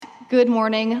good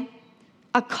morning,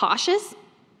 a cautious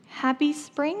happy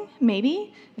spring,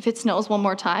 maybe. If it snows one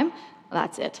more time,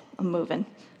 that's it. I'm moving.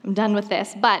 I'm done with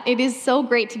this. But it is so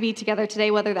great to be together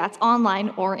today, whether that's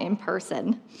online or in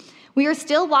person. We are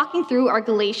still walking through our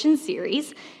Galatians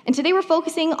series, and today we're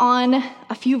focusing on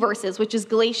a few verses, which is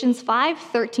Galatians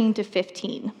 5:13 to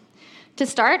 15. To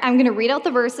start, I'm going to read out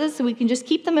the verses so we can just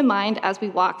keep them in mind as we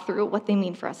walk through what they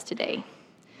mean for us today.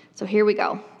 So here we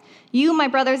go. You, my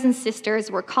brothers and sisters,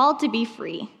 were called to be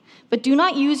free, but do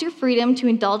not use your freedom to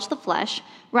indulge the flesh.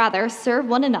 Rather, serve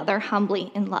one another humbly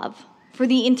in love. For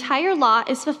the entire law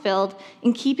is fulfilled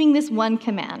in keeping this one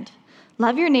command: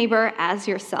 love your neighbor as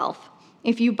yourself.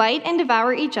 If you bite and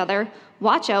devour each other,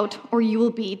 watch out, or you will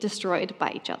be destroyed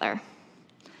by each other.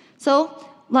 So,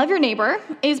 love your neighbor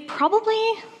is probably,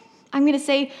 I'm going to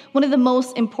say, one of the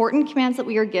most important commands that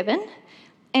we are given.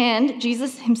 And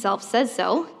Jesus himself says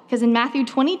so, because in Matthew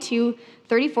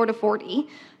 22:34 to 40,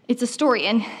 it's a story,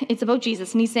 and it's about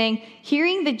Jesus. And he's saying,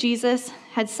 hearing that Jesus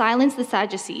had silenced the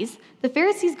Sadducees, the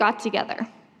Pharisees got together.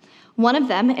 One of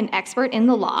them, an expert in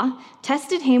the law,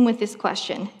 tested him with this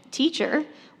question: Teacher,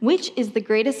 which is the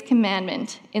greatest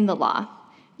commandment in the law?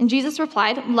 And Jesus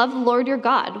replied, love the Lord your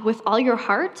God with all your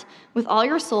heart, with all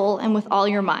your soul, and with all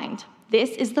your mind.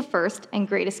 This is the first and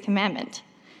greatest commandment.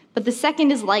 But the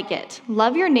second is like it: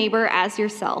 love your neighbor as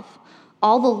yourself.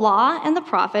 All the law and the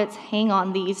prophets hang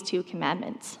on these two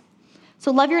commandments.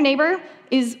 So love your neighbor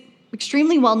is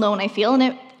extremely well known, I feel, and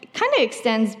it kind of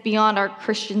extends beyond our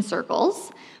Christian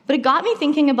circles. But it got me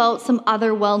thinking about some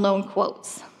other well-known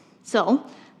quotes. So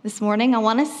this morning, I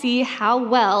want to see how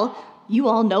well you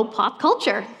all know pop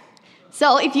culture.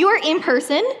 So if you are in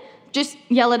person, just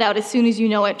yell it out as soon as you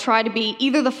know it. Try to be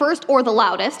either the first or the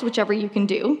loudest, whichever you can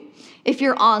do. If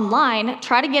you're online,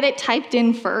 try to get it typed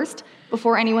in first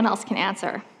before anyone else can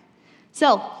answer.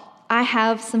 So I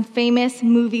have some famous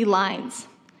movie lines,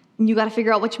 and you got to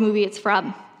figure out which movie it's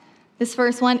from. This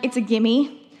first one, it's a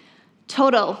gimme.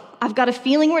 Toto, I've got a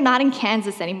feeling we're not in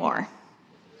Kansas anymore.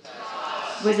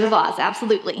 Wizard of Oz,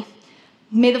 absolutely.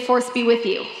 May the Force be with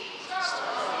you.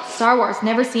 Star Wars,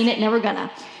 never seen it, never gonna.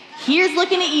 Here's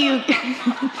looking at you.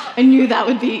 I knew that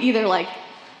would be either like,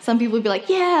 some people would be like,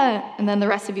 yeah, and then the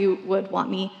rest of you would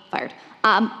want me fired.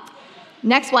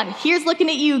 Next one, here's looking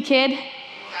at you, kid.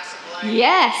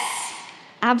 Yes,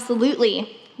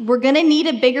 absolutely. We're gonna need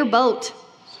a bigger boat.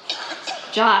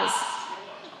 Jaws.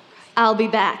 I'll be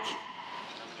back.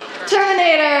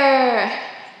 Terminator.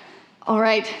 All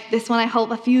right, this one I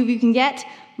hope a few of you can get.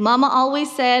 Mama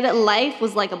always said life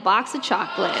was like a box of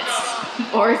chocolates.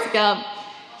 Forrest Gump.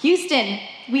 Houston,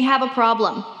 we have a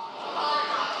problem.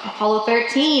 Apollo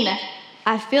 13.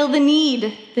 I feel the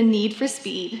need for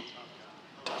speed.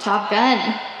 Top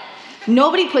Gun.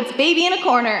 Nobody puts baby in a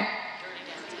corner.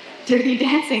 Dirty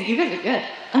Dancing. You guys are good.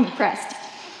 I'm impressed.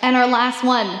 And our last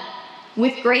one.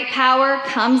 With great power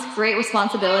comes great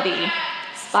responsibility.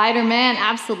 Spider-Man,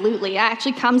 absolutely. It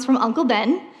actually comes from Uncle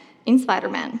Ben in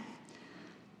Spider-Man.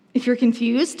 If you're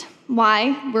confused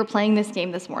why we're playing this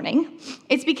game this morning,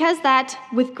 it's because that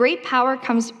with great power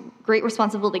comes great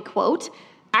responsibility quote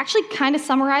actually kind of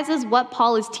summarizes what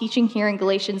Paul is teaching here in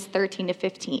Galatians 13 to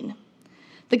 15.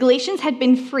 The Galatians had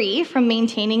been free from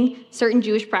maintaining certain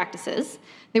Jewish practices.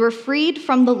 They were freed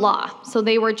from the law, so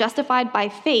they were justified by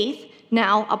faith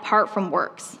now apart from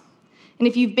works. And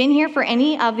if you've been here for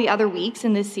any of the other weeks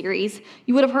in this series,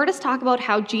 you would have heard us talk about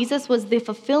how Jesus was the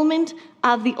fulfillment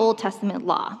of the Old Testament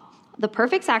law, the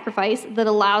perfect sacrifice that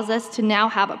allows us to now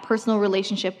have a personal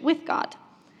relationship with God,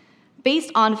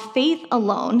 based on faith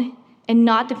alone and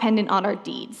not dependent on our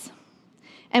deeds.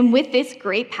 And with this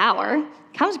great power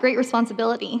comes great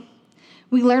responsibility.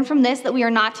 We learn from this that we are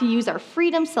not to use our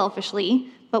freedom selfishly,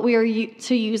 but we are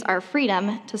to use our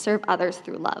freedom to serve others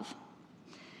through love.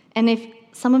 And if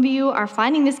some of you are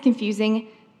finding this confusing,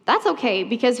 that's okay,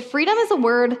 because freedom is a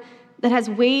word that has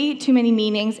way too many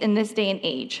meanings in this day and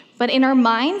age. But in our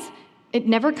minds, it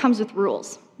never comes with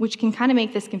rules, which can kind of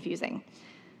make this confusing.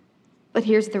 But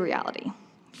here's the reality.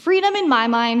 Freedom in my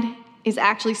mind is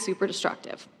actually super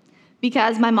destructive,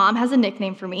 because my mom has a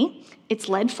nickname for me. It's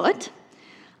Leadfoot,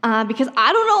 because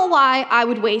I don't know why I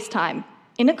would waste time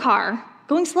in a car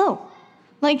going slow.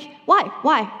 Like, why?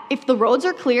 Why? If the roads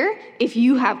are clear, if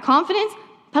you have confidence,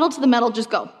 pedal to the metal, just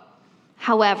go.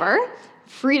 However,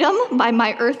 freedom by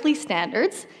my earthly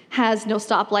standards has no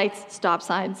stoplights, stop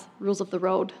signs, rules of the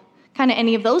road, kind of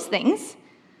any of those things,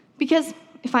 because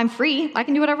if I'm free, I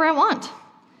can do whatever I want.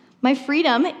 My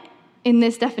freedom in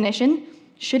this definition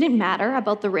shouldn't matter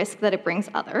about the risk that it brings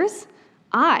others.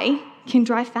 I can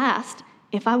drive fast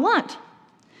if I want.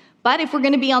 But if we're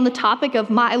going to be on the topic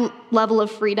of my level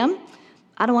of freedom,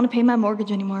 I don't want to pay my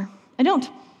mortgage anymore. I don't.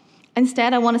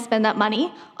 Instead, I want to spend that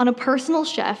money on a personal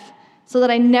chef so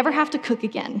that I never have to cook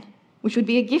again, which would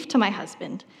be a gift to my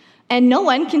husband. And no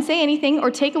one can say anything or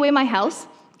take away my house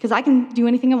because I can do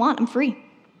anything I want. I'm free.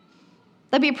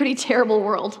 That'd be a pretty terrible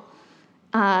world.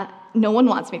 No one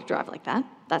wants me to drive like that.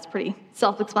 That's pretty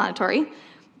self-explanatory.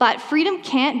 But freedom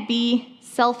can't be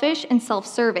selfish and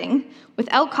self-serving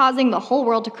without causing the whole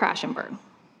world to crash and burn.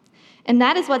 And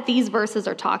that is what these verses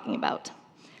are talking about.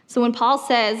 So when Paul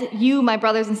says, you, my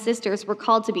brothers and sisters, were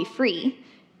called to be free,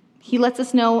 he lets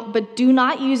us know, but do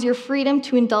not use your freedom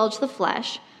to indulge the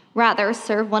flesh, rather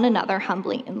serve one another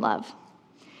humbly in love.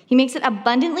 He makes it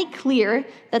abundantly clear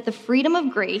that the freedom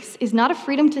of grace is not a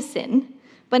freedom to sin,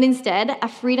 but instead a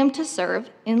freedom to serve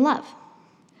in love.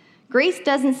 Grace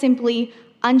doesn't simply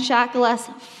unshackle us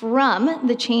from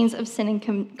the chains of sin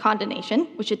and condemnation,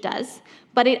 which it does,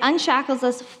 but it unshackles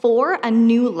us for a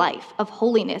new life of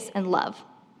holiness and love.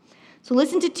 So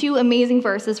listen to two amazing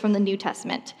verses from the New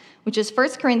Testament, which is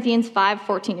 1 Corinthians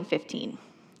 5:14 and 15.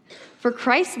 For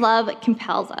Christ's love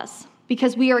compels us,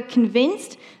 because we are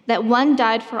convinced that one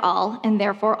died for all, and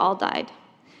therefore all died.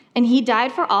 And he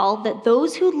died for all, that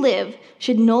those who live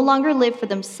should no longer live for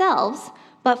themselves,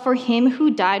 but for him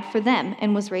who died for them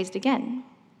and was raised again.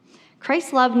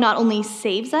 Christ's love not only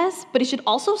saves us, but it should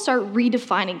also start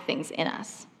redefining things in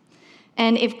us.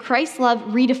 And if Christ's love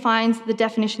redefines the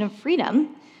definition of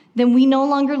freedom, then we no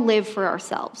longer live for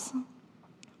ourselves,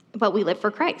 but we live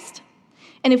for Christ.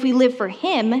 And if we live for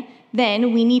him,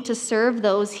 then we need to serve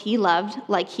those he loved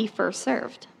like he first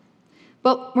served.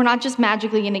 But we're not just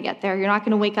magically going to get there. You're not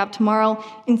going to wake up tomorrow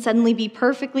and suddenly be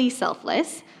perfectly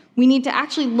selfless. We need to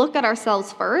actually look at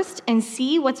ourselves first and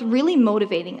see what's really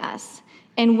motivating us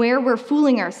and where we're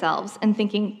fooling ourselves and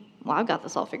thinking, well, I've got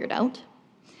this all figured out.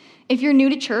 If you're new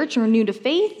to church or new to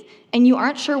faith and you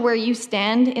aren't sure where you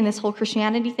stand in this whole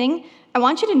Christianity thing, I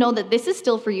want you to know that this is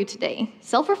still for you today.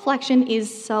 Self-reflection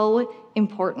is so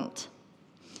important.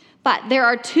 But there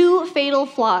are two fatal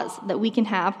flaws that we can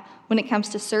have when it comes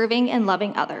to serving and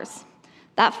loving others.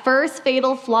 That first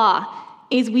fatal flaw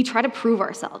is we try to prove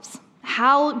ourselves,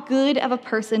 how good of a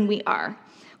person we are.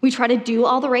 We try to do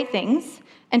all the right things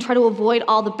and try to avoid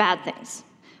all the bad things.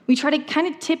 We try to kind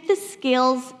of tip the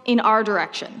scales in our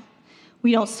direction.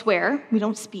 We don't swear, we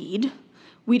don't speed,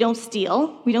 we don't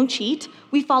steal, we don't cheat.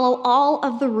 We follow all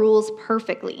of the rules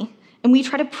perfectly. And we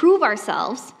try to prove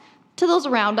ourselves to those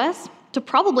around us, to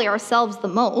probably ourselves the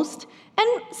most.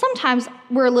 And sometimes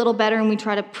we're a little better and we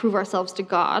try to prove ourselves to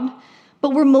God.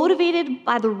 But we're motivated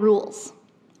by the rules.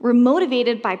 We're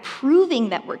motivated by proving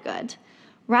that we're good,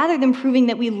 rather than proving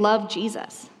that we love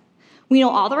Jesus. We know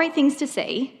all the right things to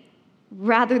say,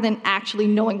 rather than actually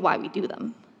knowing why we do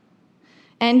them.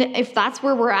 And if that's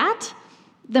where we're at,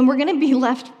 then we're going to be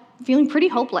left feeling pretty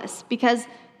hopeless, because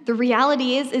the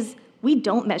reality is we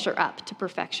don't measure up to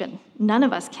perfection. None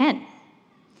of us can.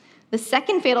 The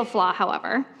second fatal flaw,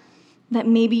 however, that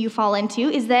maybe you fall into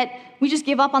is that we just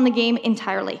give up on the game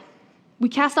entirely. We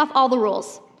cast off all the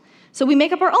rules. So we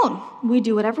make up our own. We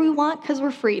do whatever we want because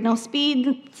we're free. No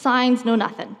speed, signs, no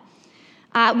nothing.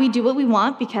 We do what we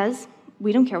want because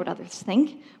we don't care what others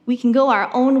think. We can go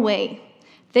our own way.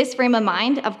 This frame of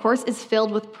mind, of course, is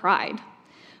filled with pride.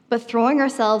 But throwing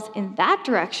ourselves in that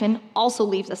direction also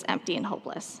leaves us empty and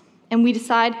hopeless. And we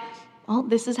decide, well,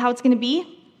 this is how it's going to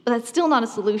be, but that's still not a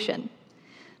solution.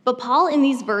 But Paul, in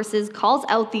these verses, calls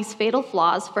out these fatal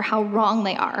flaws for how wrong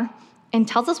they are and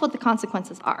tells us what the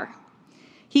consequences are.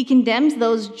 He condemns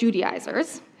those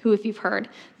Judaizers, who, if you've heard,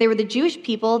 they were the Jewish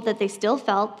people that they still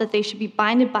felt that they should be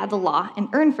binded by the law and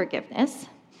earn forgiveness.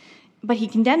 But he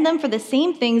condemned them for the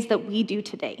same things that we do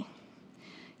today.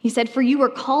 He said, for you were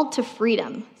called to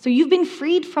freedom. So you've been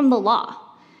freed from the law.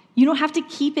 You don't have to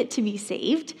keep it to be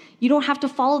saved. You don't have to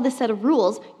follow this set of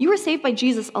rules. You were saved by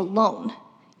Jesus alone.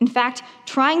 In fact,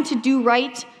 trying to do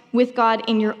right with God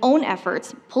in your own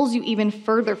efforts pulls you even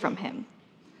further from him.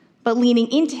 But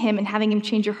leaning into him and having him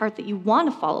change your heart that you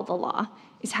want to follow the law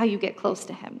is how you get close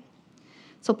to him.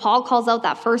 So Paul calls out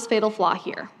that first fatal flaw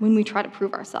here when we try to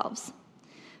prove ourselves.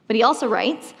 But he also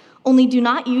writes, only do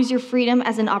not use your freedom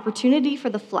as an opportunity for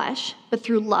the flesh, but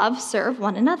through love serve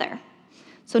one another.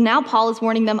 So now Paul is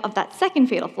warning them of that second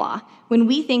fatal flaw, when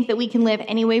we think that we can live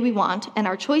any way we want and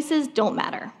our choices don't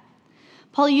matter.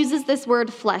 Paul uses this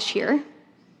word flesh here.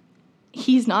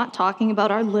 He's not talking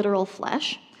about our literal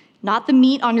flesh, not the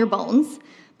meat on your bones,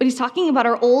 but he's talking about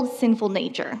our old sinful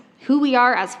nature, who we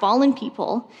are as fallen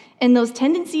people, and those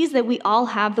tendencies that we all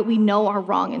have that we know are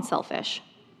wrong and selfish.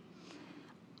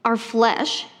 Our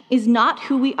flesh is not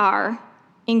who we are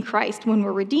in Christ when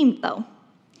we're redeemed, though.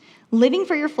 Living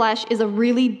for your flesh is a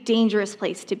really dangerous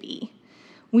place to be.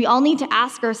 We all need to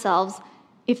ask ourselves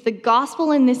if the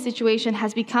gospel in this situation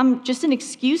has become just an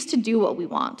excuse to do what we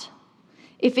want.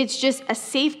 If it's just a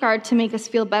safeguard to make us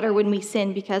feel better when we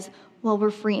sin because, well,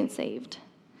 we're free and saved.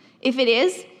 If it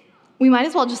is, we might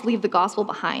as well just leave the gospel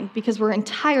behind because we're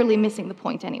entirely missing the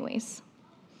point anyways.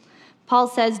 Paul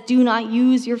says, do not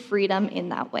use your freedom in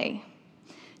that way.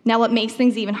 Now, what makes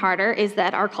things even harder is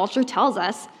that our culture tells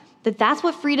us that that's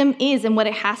what freedom is and what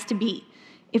it has to be.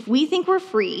 If we think we're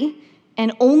free,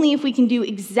 and only if we can do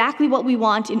exactly what we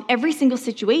want in every single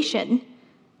situation,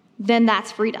 then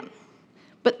that's freedom.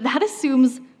 But that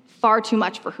assumes far too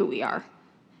much for who we are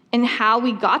and how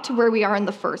we got to where we are in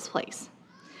the first place.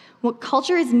 What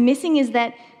culture is missing is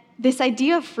that this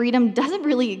idea of freedom doesn't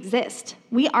really exist.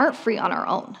 We aren't free on our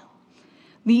own.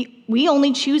 We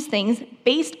only choose things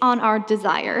based on our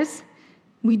desires.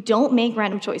 We don't make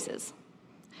random choices.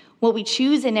 What we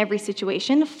choose in every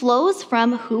situation flows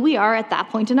from who we are at that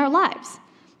point in our lives.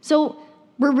 So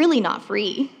we're really not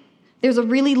free. There's a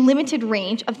really limited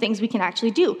range of things we can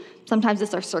actually do. Sometimes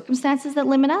it's our circumstances that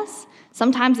limit us.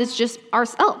 Sometimes it's just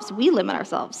ourselves. We limit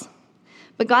ourselves.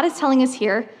 But God is telling us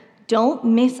here, don't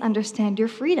misunderstand your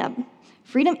freedom.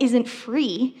 Freedom isn't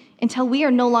free until we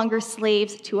are no longer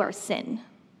slaves to our sin.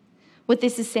 What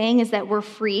this is saying is that we're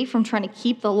free from trying to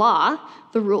keep the law,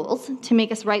 the rules, to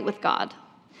make us right with God.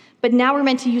 But now we're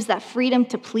meant to use that freedom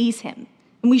to please him,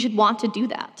 and we should want to do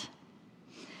that.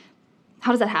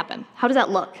 How does that happen? How does that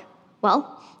look?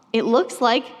 Well, it looks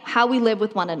like how we live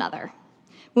with one another.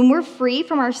 When we're free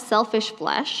from our selfish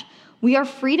flesh, we are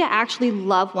free to actually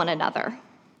love one another.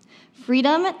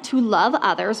 Freedom to love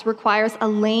others requires a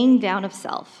laying down of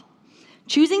self.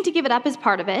 Choosing to give it up is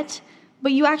part of it,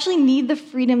 but you actually need the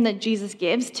freedom that Jesus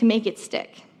gives to make it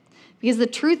stick. Because the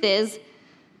truth is,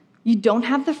 you don't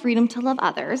have the freedom to love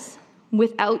others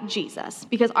without Jesus,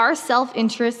 because our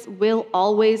self-interest will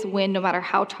always win no matter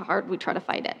how hard we try to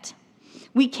fight it.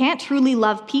 We can't truly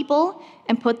love people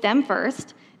and put them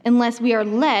first unless we are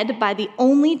led by the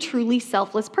only truly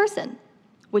selfless person,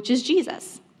 which is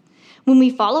Jesus. When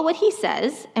we follow what he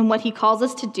says and what he calls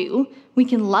us to do, we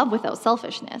can love without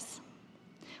selfishness.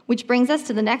 Which brings us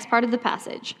to the next part of the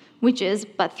passage, which is,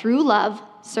 but through love,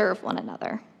 serve one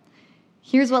another.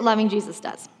 Here's what loving Jesus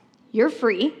does. You're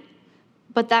free,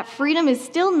 but that freedom is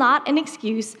still not an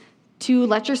excuse to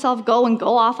let yourself go and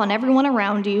go off on everyone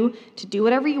around you, to do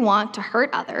whatever you want, to hurt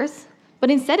others, but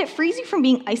instead it frees you from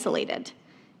being isolated.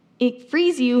 It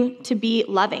frees you to be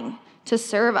loving, to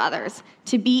serve others,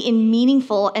 to be in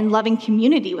meaningful and loving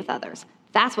community with others.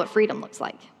 That's what freedom looks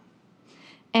like.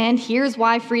 And here's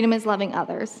why freedom is loving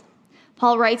others.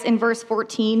 Paul writes in verse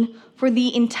 14, "For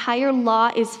the entire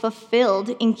law is fulfilled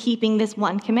in keeping this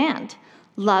one command,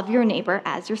 love your neighbor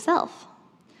as yourself."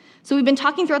 So we've been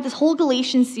talking throughout this whole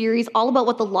Galatians series all about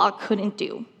what the law couldn't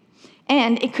do.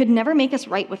 And it could never make us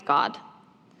right with God.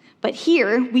 But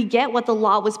here we get what the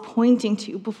law was pointing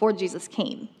to before Jesus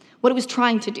came, what it was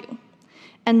trying to do.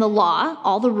 And the law,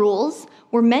 all the rules,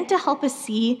 were meant to help us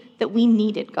see that we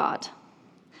needed God.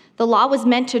 The law was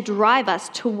meant to drive us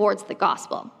towards the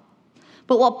gospel.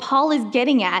 But what Paul is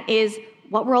getting at is,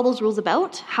 what were all those rules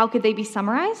about? How could they be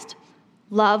summarized?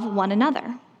 Love one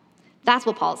another. That's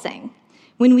what Paul is saying.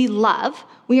 When we love,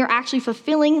 we are actually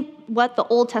fulfilling what the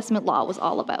Old Testament law was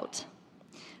all about.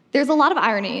 There's a lot of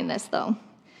irony in this, though.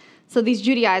 So these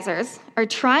Judaizers are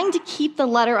trying to keep the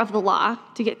letter of the law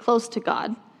to get close to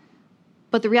God.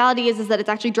 But the reality is that it's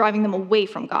actually driving them away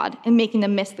from God and making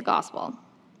them miss the gospel.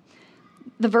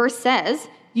 The verse says,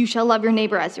 "You shall love your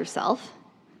neighbor as yourself."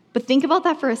 But think about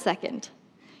that for a second.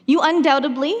 You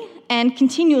undoubtedly and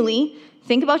continually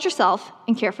think about yourself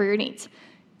and care for your needs.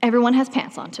 Everyone has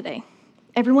pants on today.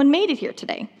 Everyone made it here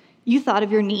today. You thought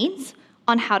of your needs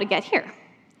on how to get here.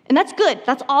 And that's good.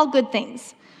 That's all good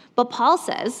things. But Paul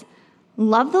says,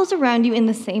 love those around you in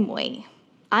the same way,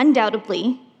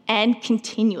 undoubtedly and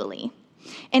continually.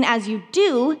 And as you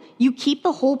do, you keep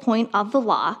the whole point of the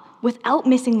law without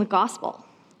missing the gospel.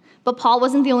 But Paul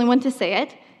wasn't the only one to say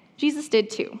it. Jesus did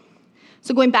too.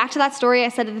 So going back to that story I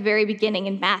said at the very beginning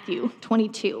in Matthew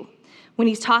 22, when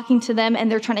he's talking to them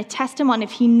and they're trying to test him on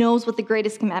if he knows what the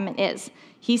greatest commandment is,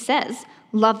 he says,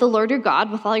 love the Lord your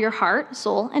God with all your heart,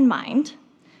 soul, and mind.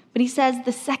 But he says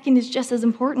the second is just as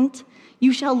important.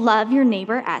 You shall love your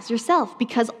neighbor as yourself,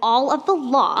 because all of the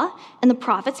law and the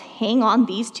prophets hang on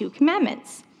these two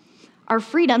commandments. Our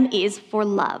freedom is for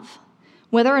love.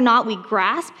 Whether or not we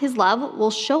grasp his love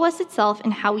will show us itself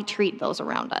in how we treat those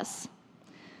around us.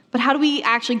 But how do we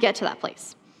actually get to that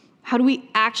place? How do we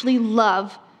actually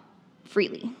love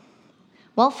freely?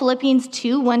 Well, Philippians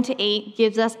 2:1-8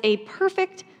 gives us a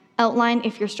perfect outline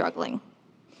if you're struggling.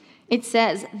 It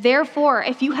says, "Therefore,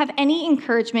 if you have any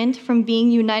encouragement from being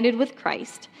united with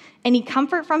Christ, any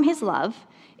comfort from his love,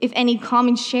 if any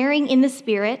common sharing in the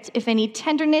Spirit, if any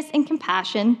tenderness and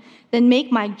compassion, then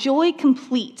make my joy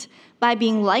complete by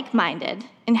being like-minded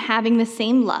and having the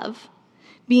same love,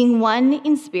 being one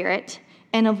in spirit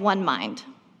and of one mind.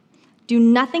 Do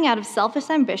nothing out of selfish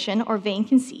ambition or vain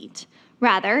conceit.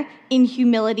 Rather, in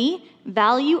humility,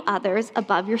 value others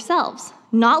above yourselves,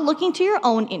 not looking to your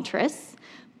own interests,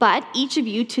 but each of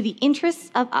you to the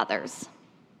interests of others.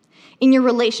 In your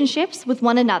relationships with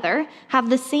one another, have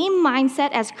the same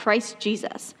mindset as Christ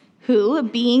Jesus, who,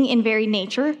 being in very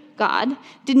nature God,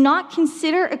 did not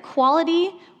consider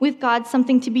equality with God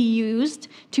something to be used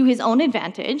to his own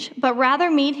advantage, but rather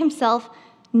made himself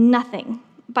nothing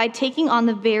by taking on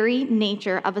the very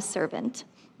nature of a servant,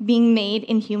 being made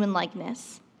in human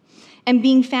likeness. And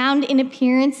being found in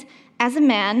appearance as a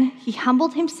man, he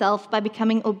humbled himself by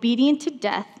becoming obedient to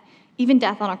death, even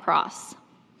death on a cross."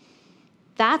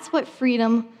 That's what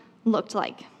freedom looked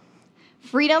like.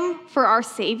 Freedom for our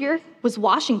Savior was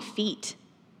washing feet.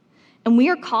 And we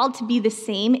are called to be the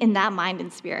same in that mind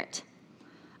and spirit.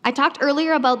 I talked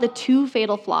earlier about the 2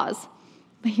 fatal flaws,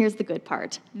 but here's the good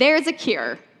part. There's a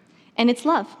cure, and it's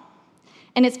love.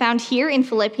 And it's found here in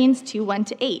Philippians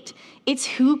 2:1-8. It's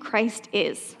who Christ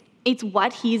is. It's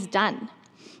what he's done.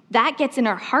 That gets in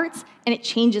our hearts, and it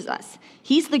changes us.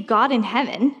 He's the God in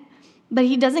heaven, but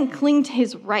he doesn't cling to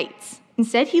his rights.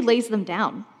 Instead, he lays them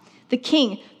down. The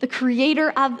king, the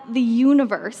creator of the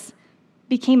universe,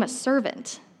 became a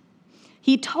servant.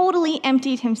 He totally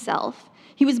emptied himself.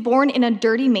 He was born in a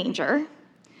dirty manger.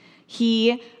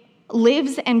 He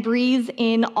lives and breathes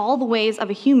in all the ways of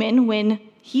a human when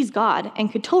he's God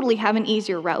and could totally have an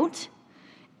easier route.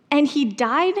 And he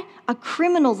died a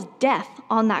criminal's death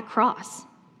on that cross.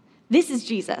 This is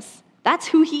Jesus. That's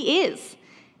who he is.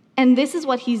 And this is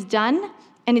what he's done,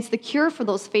 and it's the cure for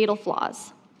those fatal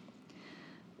flaws.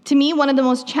 To me, one of the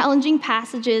most challenging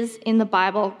passages in the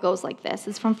Bible goes like this.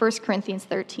 It's from 1 Corinthians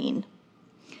 13.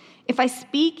 "If I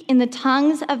speak in the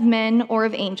tongues of men or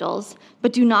of angels,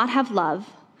 but do not have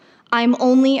love, I am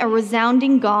only a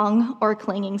resounding gong or a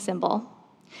clanging cymbal.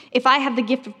 If I have the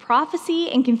gift of prophecy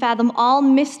and can fathom all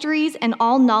mysteries and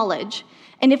all knowledge,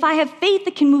 and if I have faith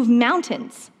that can move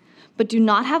mountains, but do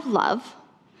not have love,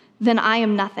 then I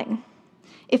am nothing.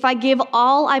 If I give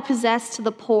all I possess to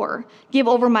the poor, give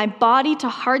over my body to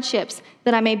hardships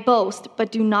that I may boast,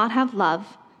 but do not have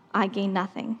love, I gain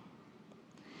nothing."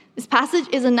 This passage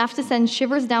is enough to send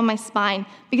shivers down my spine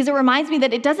because it reminds me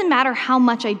that it doesn't matter how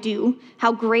much I do,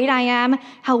 how great I am,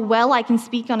 how well I can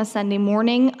speak on a Sunday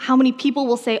morning, how many people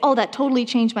will say, "Oh, that totally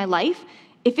changed my life."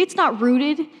 If it's not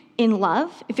rooted in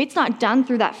love, if it's not done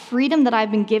through that freedom that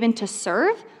I've been given to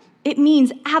serve, it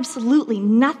means absolutely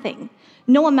nothing.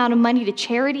 No amount of money to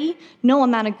charity, no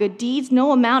amount of good deeds,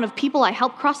 no amount of people I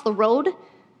help cross the road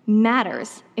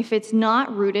matters if it's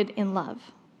not rooted in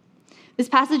love. This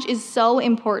passage is so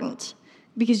important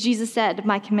because Jesus said,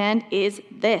 "My command is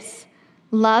this: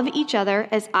 love each other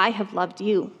as I have loved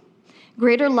you.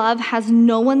 Greater love has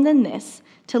no one than this,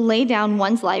 to lay down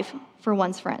one's life for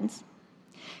one's friends."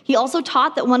 He also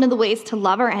taught that one of the ways to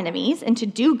love our enemies and to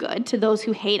do good to those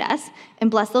who hate us and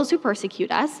bless those who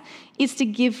persecute us is to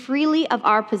give freely of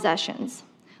our possessions.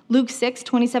 Luke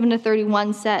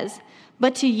 6:27-31 says,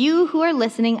 "But to you who are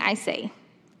listening, I say,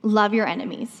 love your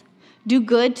enemies. Do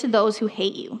good to those who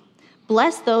hate you.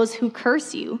 Bless those who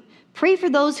curse you. Pray for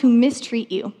those who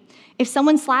mistreat you. If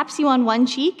someone slaps you on one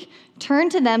cheek, turn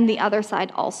to them the other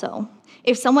side also.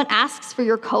 If someone asks for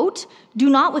your coat, do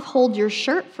not withhold your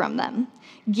shirt from them.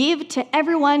 Give to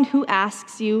everyone who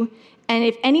asks you, and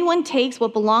if anyone takes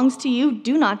what belongs to you,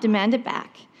 do not demand it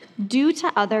back. Do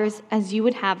to others as you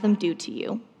would have them do to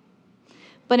you."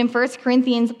 But in 1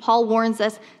 Corinthians, Paul warns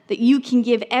us that you can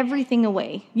give everything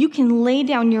away. You can lay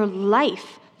down your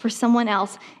life for someone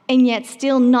else and yet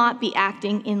still not be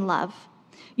acting in love.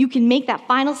 You can make that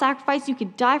final sacrifice, you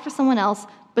could die for someone else,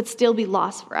 but still be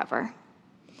lost forever.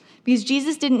 Because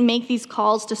Jesus didn't make these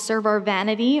calls to serve our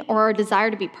vanity or our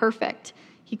desire to be perfect.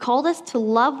 He called us to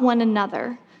love one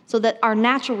another so that our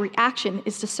natural reaction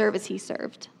is to serve as he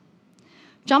served.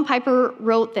 John Piper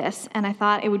wrote this, and I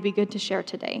thought it would be good to share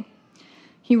today.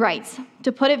 He writes,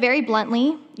 "To put it very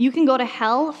bluntly, you can go to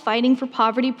hell fighting for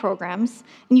poverty programs,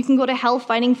 and you can go to hell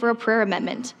fighting for a prayer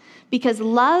amendment, because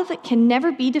love can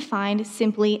never be defined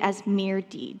simply as mere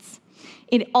deeds.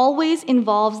 It always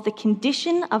involves the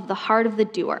condition of the heart of the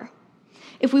doer.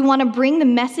 If we want to bring the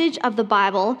message of the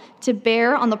Bible to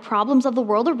bear on the problems of the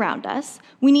world around us,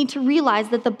 we need to realize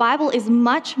that the Bible is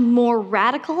much more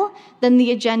radical than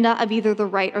the agenda of either the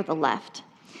right or the left.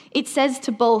 It says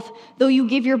to both, though you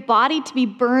give your body to be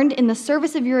burned in the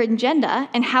service of your agenda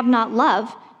and have not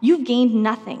love, you've gained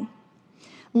nothing.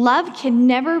 Love can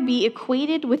never be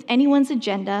equated with anyone's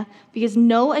agenda because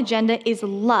no agenda is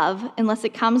love unless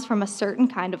it comes from a certain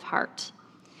kind of heart.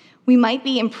 We might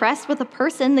be impressed with a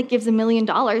person that gives $1 million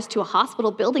to a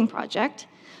hospital building project,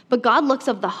 but God looks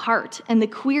of the heart and the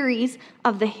queries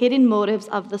of the hidden motives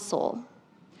of the soul.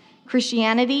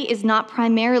 Christianity is not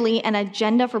primarily an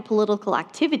agenda for political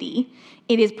activity.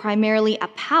 It is primarily a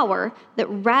power that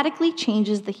radically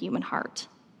changes the human heart.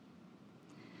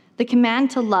 The command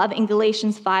to love in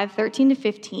Galatians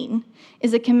 5:13-15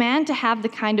 is a command to have the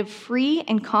kind of free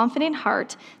and confident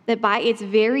heart that by its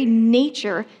very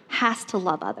nature has to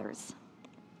love others.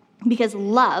 Because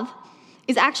love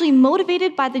is actually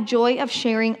motivated by the joy of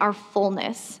sharing our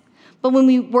fullness. But when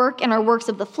we work in our works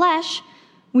of the flesh,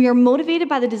 we are motivated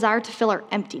by the desire to fill our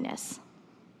emptiness.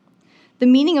 The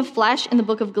meaning of flesh in the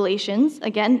book of Galatians,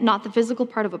 again, not the physical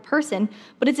part of a person,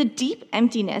 but it's a deep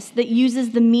emptiness that uses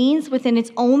the means within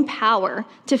its own power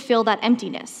to fill that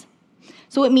emptiness.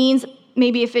 So it means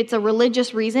maybe if it's a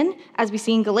religious reason, as we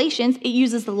see in Galatians, it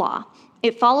uses the law.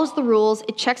 It follows the rules,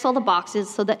 it checks all the boxes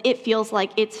so that it feels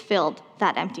like it's filled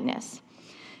that emptiness.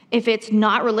 If it's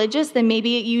not religious, then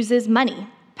maybe it uses money,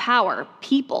 power,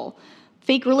 people,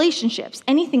 fake relationships,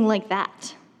 anything like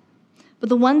that. But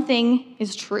the one thing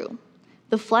is true.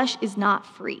 The flesh is not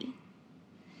free.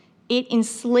 It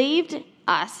enslaved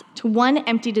us to one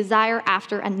empty desire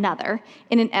after another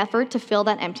in an effort to fill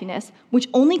that emptiness, which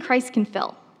only Christ can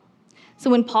fill. So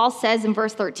when Paul says in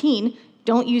verse 13,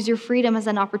 don't use your freedom as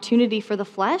an opportunity for the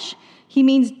flesh, he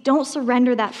means don't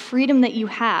surrender that freedom that you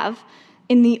have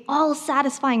in the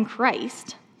all-satisfying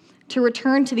Christ to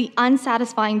return to the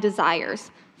unsatisfying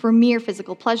desires for mere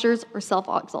physical pleasures or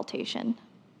self-exaltation.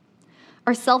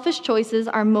 Our selfish choices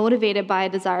are motivated by a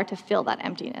desire to fill that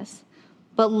emptiness,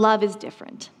 but love is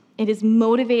different. It is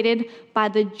motivated by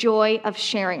the joy of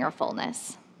sharing our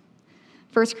fullness.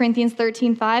 1 Corinthians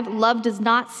 13:5, love does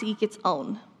not seek its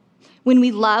own. When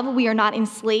we love, we are not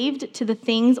enslaved to the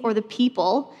things or the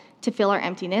people to fill our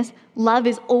emptiness. Love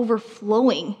is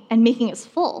overflowing and making us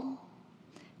full.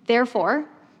 Therefore,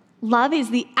 love is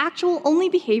the actual only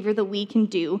behavior that we can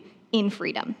do in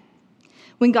freedom.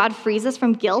 When God frees us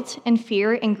from guilt and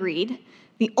fear and greed,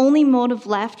 the only motive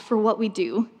left for what we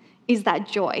do is that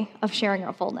joy of sharing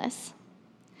our fullness.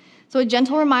 So a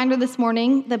gentle reminder this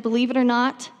morning that, believe it or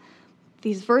not,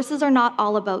 these verses are not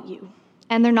all about you,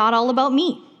 and they're not all about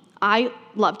me. I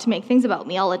love to make things about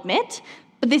me, I'll admit,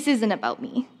 but this isn't about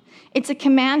me. It's a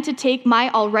command to take my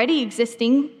already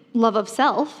existing love of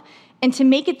self and to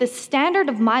make it the standard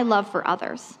of my love for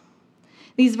others.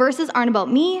 These verses aren't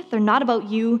about me, they're not about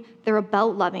you, they're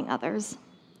about loving others.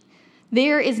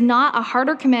 There is not a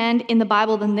harder command in the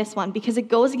Bible than this one because it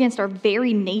goes against our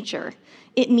very nature.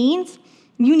 It means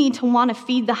you need to want to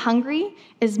feed the hungry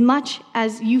as much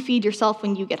as you feed yourself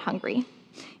when you get hungry.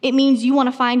 It means you want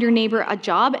to find your neighbor a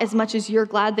job as much as you're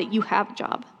glad that you have a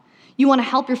job. You want to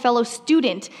help your fellow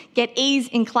student get A's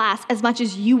in class as much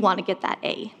as you want to get that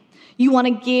A. You want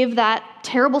to give that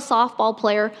terrible softball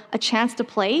player a chance to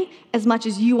play as much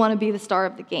as you want to be the star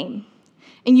of the game.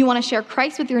 And you want to share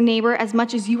Christ with your neighbor as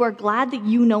much as you are glad that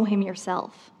you know him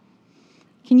yourself.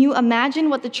 Can you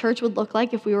imagine what the church would look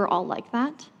like if we were all like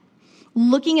that?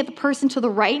 Looking at the person to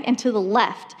the right and to the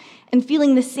left and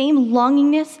feeling the same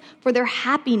longingness for their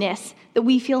happiness that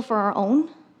we feel for our own.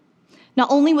 Not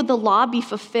only would the law be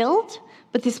fulfilled,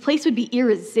 but this place would be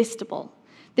irresistible.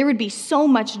 There would be so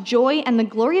much joy, and the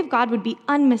glory of God would be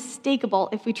unmistakable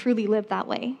if we truly lived that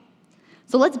way.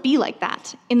 So let's be like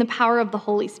that in the power of the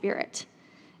Holy Spirit.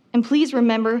 And please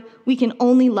remember, we can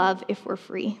only love if we're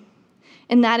free.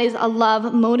 And that is a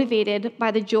love motivated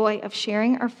by the joy of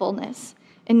sharing our fullness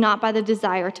and not by the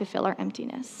desire to fill our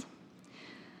emptiness.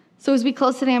 So as we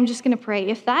close today, I'm just going to pray.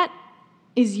 If that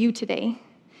is you today,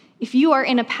 if you are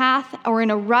in a path or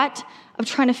in a rut of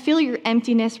trying to fill your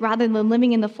emptiness rather than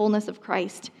living in the fullness of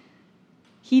Christ,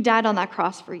 he died on that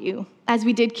cross for you. As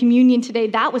we did communion today,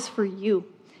 that was for you,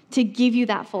 to give you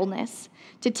that fullness,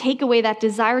 to take away that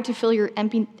desire to fill your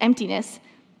emptiness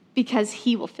because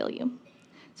he will fill you.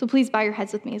 So please bow your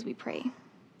heads with me as we pray.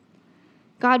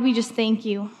 God, we just thank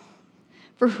you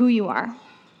for who you are.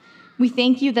 We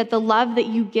thank you that the love that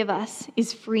you give us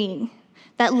is freeing.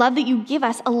 That love that you give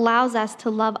us allows us to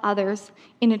love others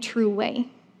in a true way.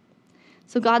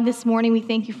 So God, this morning we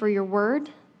thank you for your word.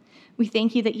 We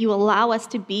thank you that you allow us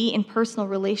to be in personal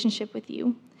relationship with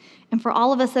you. And for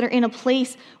all of us that are in a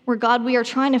place where, God, we are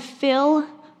trying to fill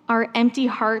our empty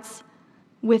hearts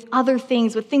with other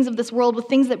things, with things of this world, with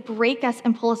things that break us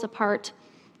and pull us apart.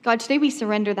 God, today we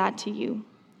surrender that to you.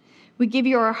 We give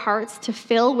you our hearts to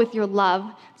fill with your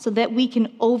love so that we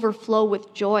can overflow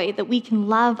with joy, that we can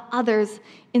love others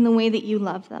in the way that you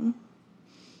love them.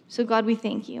 So God, we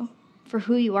thank you for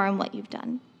who you are and what you've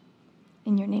done.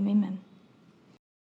 In your name, amen.